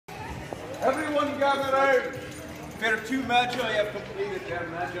gather round. Fair two Magi have completed their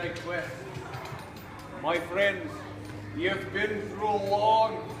Magi quest. My friends, you have been through a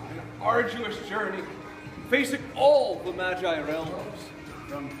long and arduous journey, facing all the Magi realms,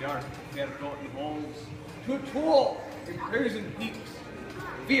 from dark, forgotten halls to tall, imprisoned peaks,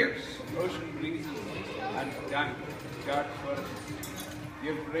 fierce ocean breezes, and dank, dark forests.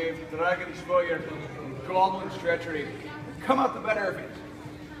 You have braved dragon's fire and goblin's treachery, and come out the better of it.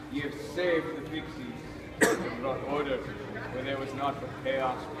 You have saved the pixies and brought order where there was not but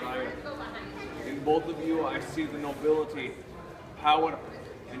chaos prior. In both of you, I see the nobility, power,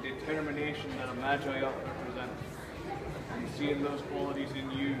 and determination that a Magi ought to represent. And seeing those qualities in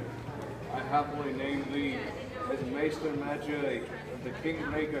you, I happily name thee as Maester Magi of the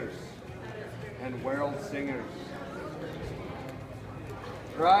Kingmakers and World Singers.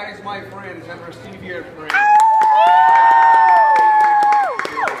 Rise, my friends, and receive your praise.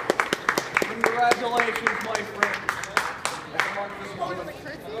 Congratulations, my friends. And mark this moment,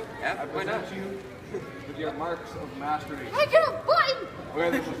 I present you with your marks of mastery. I get a button!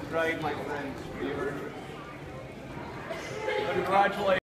 Wear this with pride, my friends, for your congratulations.